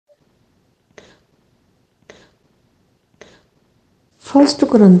First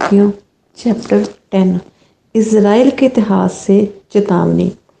कुरिन्थियों chapter 10 Israel के इतिहास से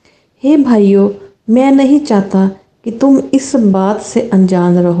चेतावनी। हे भाइयों, मैं नहीं चाहता कि तुम इस बात से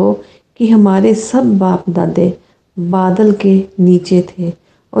अनजान रहो कि हमारे सब बाप दादे बादल के नीचे थे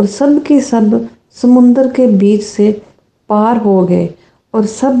और सब के सब समुंदर के बीच से पार हो गए और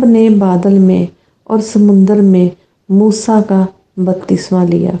सब ने बादल में और समुंदर में मूसा का बपतिस्मा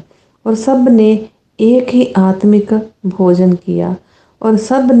लिया और सब ने एक ही आत्मिक भोजन किया और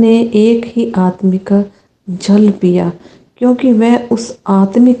सब ने एक ही आत्मिक जल पिया, क्योंकि वह उस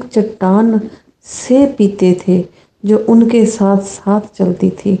आत्मिक चट्टान से पीते थे जो उनके साथ साथ चलती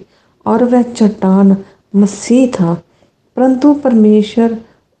थी, और वह चट्टान मसीह था। परंतु परमेश्वर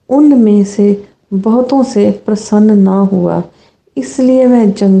उनमें से बहुतों से प्रसन्न ना हुआ, इसलिए वह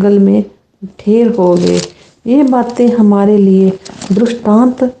जंगल में ढेर हो गए। ये बातें हमारे लिए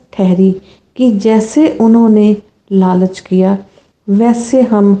दृष्टांत ठहरी कि जैसे उन्होंने लालच किया वैसे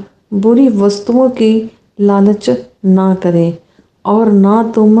हम बुरी वस्तुओं की लालच ना करें, और ना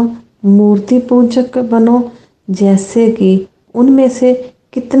तुम मूर्ति पूजक बनो जैसे कि उनमें से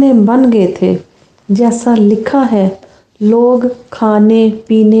कितने बन गए थे। जैसा लिखा है, लोग खाने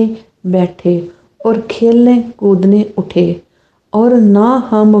पीने बैठे और खेलने कूदने उठे। और ना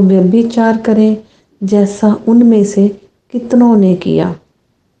हम व्यभिचार करें जैसा उनमें से कितनों ने किया,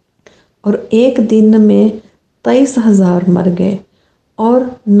 और एक दिन में 23,000 मर गए। और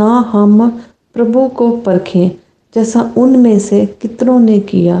ना हम प्रभु को परखें जैसा उनमें से कितनों ने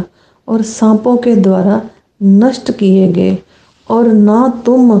किया और सांपों के द्वारा नष्ट किए गए। और ना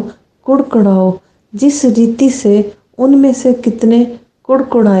तुम कुड़कुड़ाओ जिस रीति से उनमें से कितने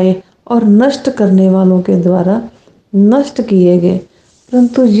कुड़कुड़ाए और नष्ट करने वालों के द्वारा नष्ट किए गए।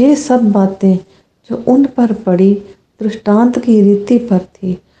 परंतु ये सब बातें जो उन पर पड़ी दृष्टांत की रीति पर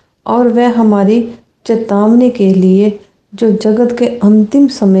थी, और वह हमारी चेतावनी के लिए जो जगत के अंतिम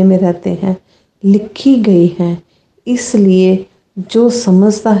समय में रहते हैं लिखी गई हैं। इसलिए जो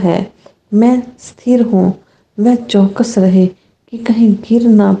समझता है मैं स्थिर हूँ, वह चौकस रहे कि कहीं गिर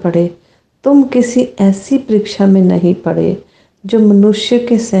ना पड़े। तुम किसी ऐसी परीक्षा में नहीं पड़े जो मनुष्य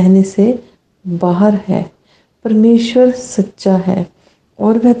के सहने से बाहर है। परमेश्वर सच्चा है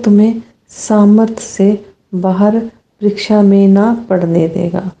और वह तुम्हें सामर्थ्य से बाहर परीक्षा में ना पड़ने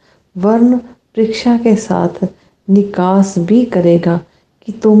देगा, वरन परीक्षा के साथ निकास भी करेगा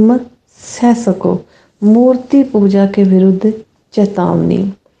कि तुम सह सको। मूर्ति पूजा के विरुद्ध चेतावनी।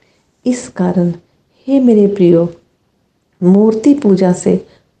 इस कारण हे मेरे प्रियो, मूर्ति पूजा से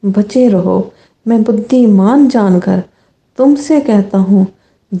बचे रहो। मैं बुद्धिमान जानकर तुमसे कहता हूँ,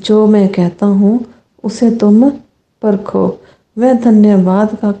 जो मैं कहता हूँ उसे तुम परखो। वह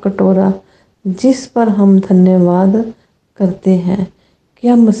धन्यवाद का कटोरा जिस पर हम धन्यवाद करते हैं,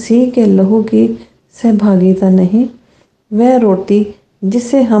 क्या मसीह के लहू की सहभागिता नहीं? वह रोटी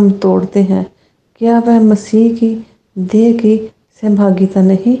जिसे हम तोड़ते हैं, क्या वह मसीह की देह की सहभागिता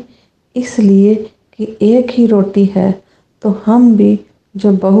नहीं? इसलिए कि एक ही रोटी है तो हम भी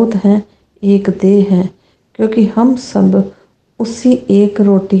जो बहुत हैं एक देह हैं, क्योंकि हम सब उसी एक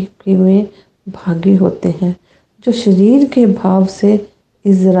रोटी में भागी होते हैं। जो शरीर के भाव से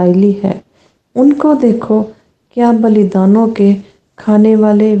इज़राइली है, उनको देखो, क्या बलिदानों के खाने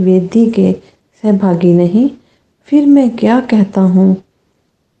वाले वेदी के सहभागी नहीं? फिर मैं क्या कहता हूँ?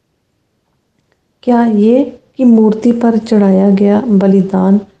 क्या ये कि मूर्ति पर चढ़ाया गया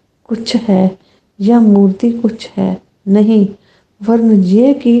बलिदान कुछ है या मूर्ति कुछ है? नहीं, वरन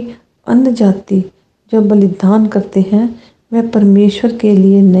ये कि अन्य जाति जो बलिदान करते हैं वह परमेश्वर के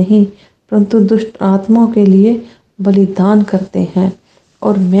लिए नहीं परंतु दुष्ट आत्माओं के लिए बलिदान करते हैं।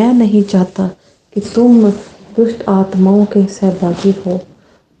 और मैं नहीं चाहता कि तुम दुष्ट आत्माओं के सहभागी हो।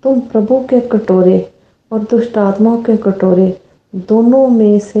 तुम प्रभु के कटोरे और दुष्ट आत्माओं के कटोरे दोनों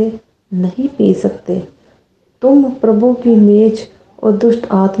में से नहीं पी सकते। तुम प्रभु की मेज और दुष्ट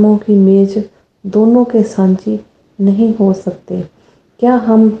आत्माओं की मेज दोनों के साझी नहीं हो सकते। क्या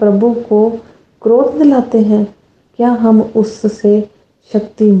हम प्रभु को क्रोध दिलाते हैं? क्या हम उससे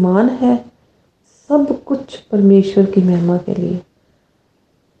शक्तिमान है? सब कुछ परमेश्वर की महिमा के लिए।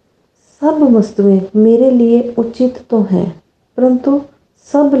 सब वस्तुएं मेरे लिए उचित तो हैं, परंतु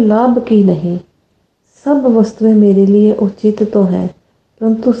सब लाभ की नहीं। सब वस्तुएं मेरे लिए उचित तो हैं,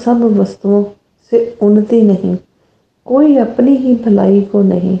 परंतु सब वस्तुओं से उन्नति नहीं। कोई अपनी ही भलाई को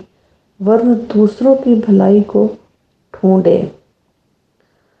नहीं, वरन दूसरों की भलाई को ढूंढे।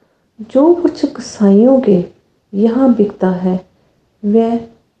 जो कुछ कसाईयों के यहाँ बिकता है वह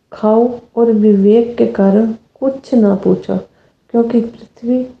खाओ और विवेक के कारण कुछ ना पूछो, क्योंकि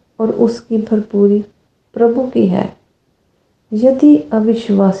पृथ्वी और उसकी भरपूरी प्रभु की है। यदि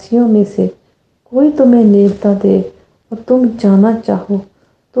अविश्वासियों में से कोई तुम्हें नेवता दे और तुम जाना चाहो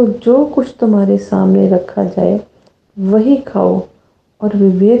तो जो कुछ तुम्हारे सामने रखा जाए वही खाओ, और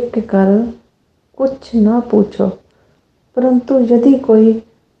विवेक के कारण कुछ ना पूछो। परंतु यदि कोई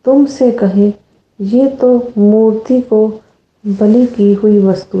तुमसे कहे, ये तो मूर्ति को बलि की हुई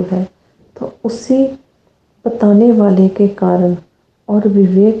वस्तु है, तो उसी बताने वाले के कारण और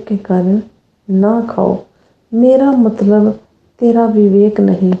विवेक के कारण ना खाओ। मेरा मतलब तेरा विवेक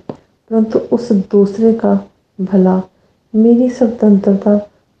नहीं, परंतु उस दूसरे का भला। मेरी स्वतंत्रता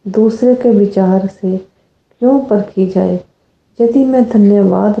दूसरे के विचार से क्यों परखी जाए? यदि मैं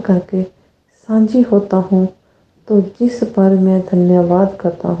धन्यवाद करके साझी होता हूँ, तो जिस पर मैं धन्यवाद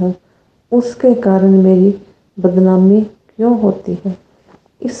करता हूँ उसके कारण मेरी बदनामी क्यों होती है?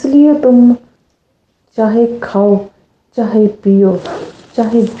 इसलिए तुम चाहे खाओ, चाहे पियो,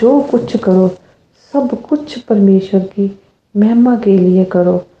 चाहे जो कुछ करो, सब कुछ परमेश्वर की महिमा के लिए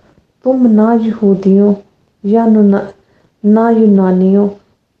करो। तुम ना यहूदियों या ना यूनानियों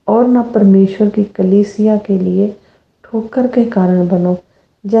और ना परमेश्वर की कलीसिया के लिए ठोकर के कारण बनो,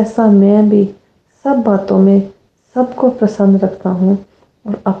 जैसा मैं भी सब बातों में सबको प्रसन्न रखता हूँ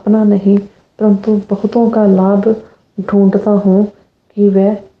और अपना नहीं परंतु बहुतों का लाभ ढूंढता हूँ कि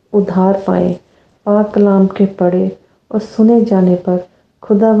वह उद्धार पाए। पाक कलाम के पढ़े और सुने जाने पर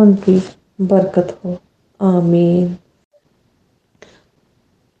खुदावंद की बरकत हो। आमीन।